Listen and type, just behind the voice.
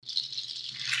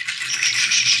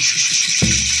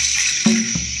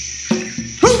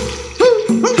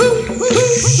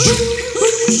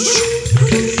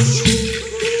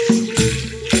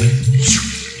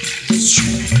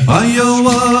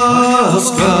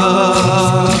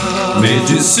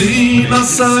medicina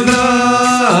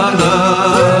sagrada,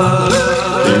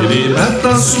 que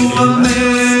liberta sua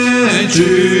mente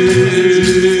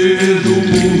do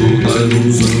mundo da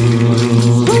ilusão.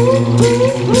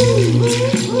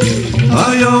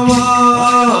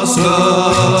 Ayahuasca,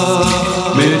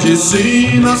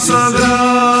 medicina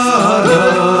sagrada,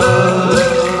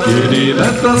 que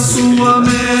liberta sua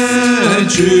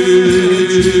mente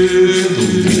do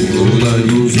mundo da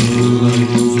ilusão.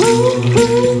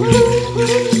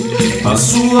 A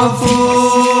sua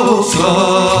força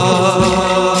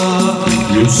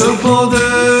e o seu poder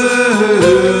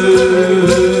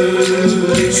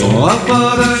só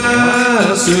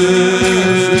aparecem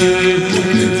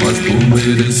porque faz por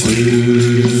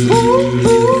merecer.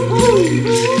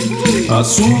 A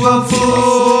sua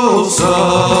força,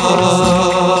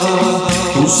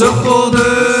 o seu poder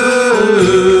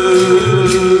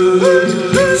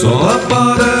só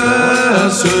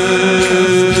aparece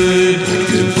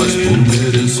porque faz por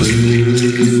merecer.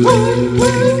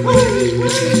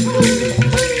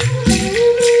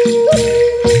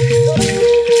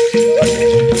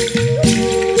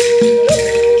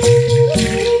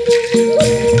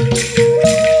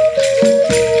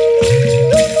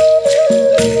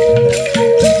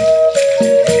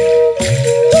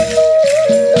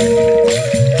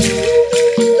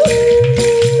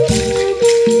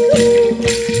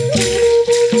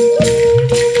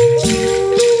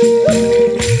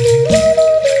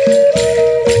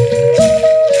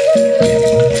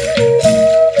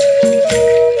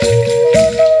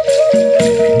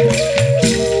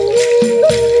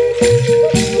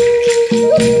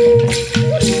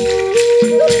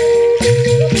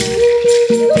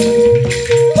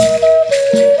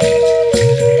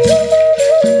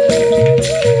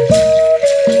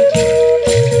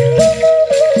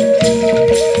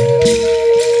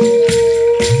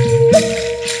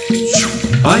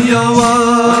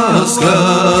 Ayahuasca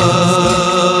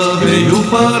veio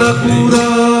para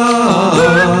curar,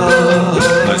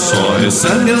 mas só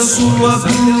recebe a sua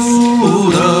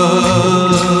cura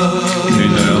quem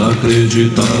nela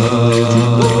acreditar.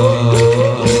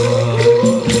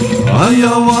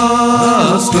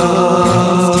 Ayahuasca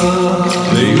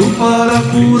veio para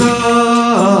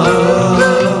curar,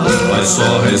 mas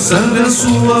só recebe a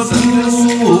sua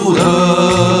cura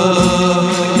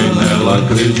quem nela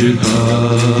acreditar.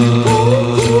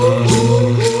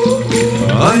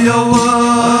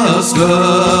 Ayahuasca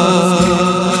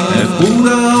é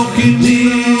pura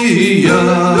alquimia,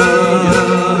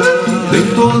 tem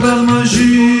toda a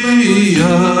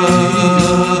magia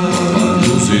para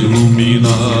nos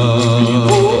iluminar.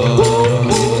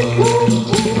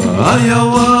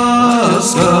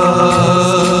 Ayahuasca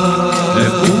é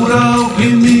pura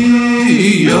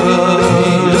alquimia,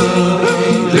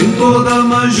 tem toda a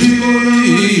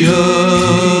magia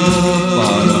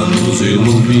para nos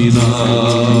iluminar.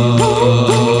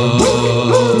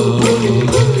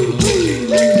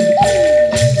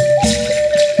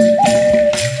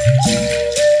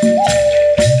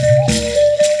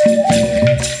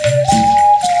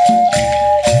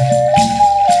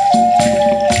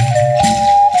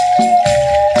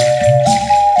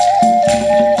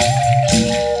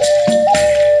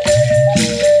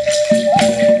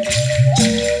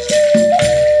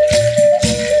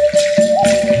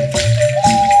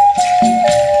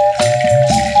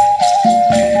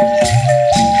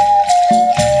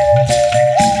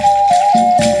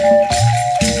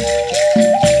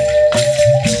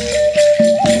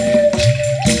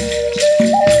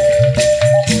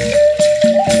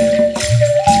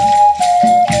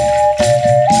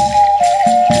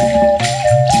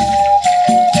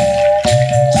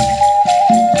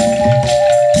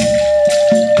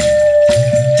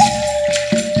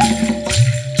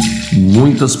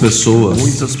 Muitas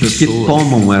pessoas que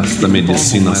tomam esta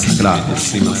medicina sagrada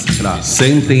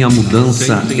sentem a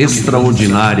mudança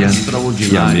extraordinária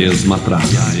que a mesma traz.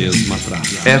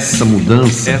 Essa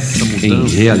mudança, em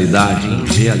realidade,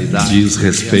 diz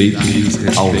respeito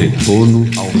ao retorno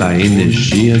da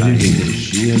energia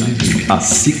divina. A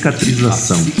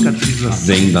cicatrização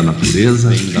vem da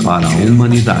natureza para a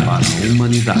humanidade,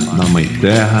 na Mãe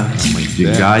Terra, de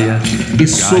Gaia, e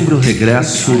sobre o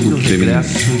regresso do feminino.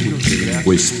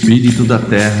 O espírito da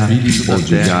Terra, ou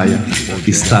de Gaia,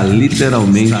 está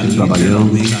literalmente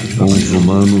trabalhando com os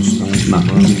humanos na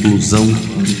conclusão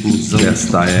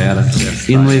desta era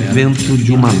e no evento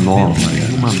de uma nova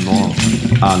era.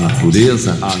 A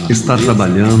natureza está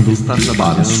trabalhando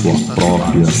para sua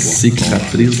própria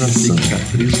cicatrização.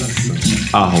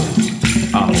 Amor.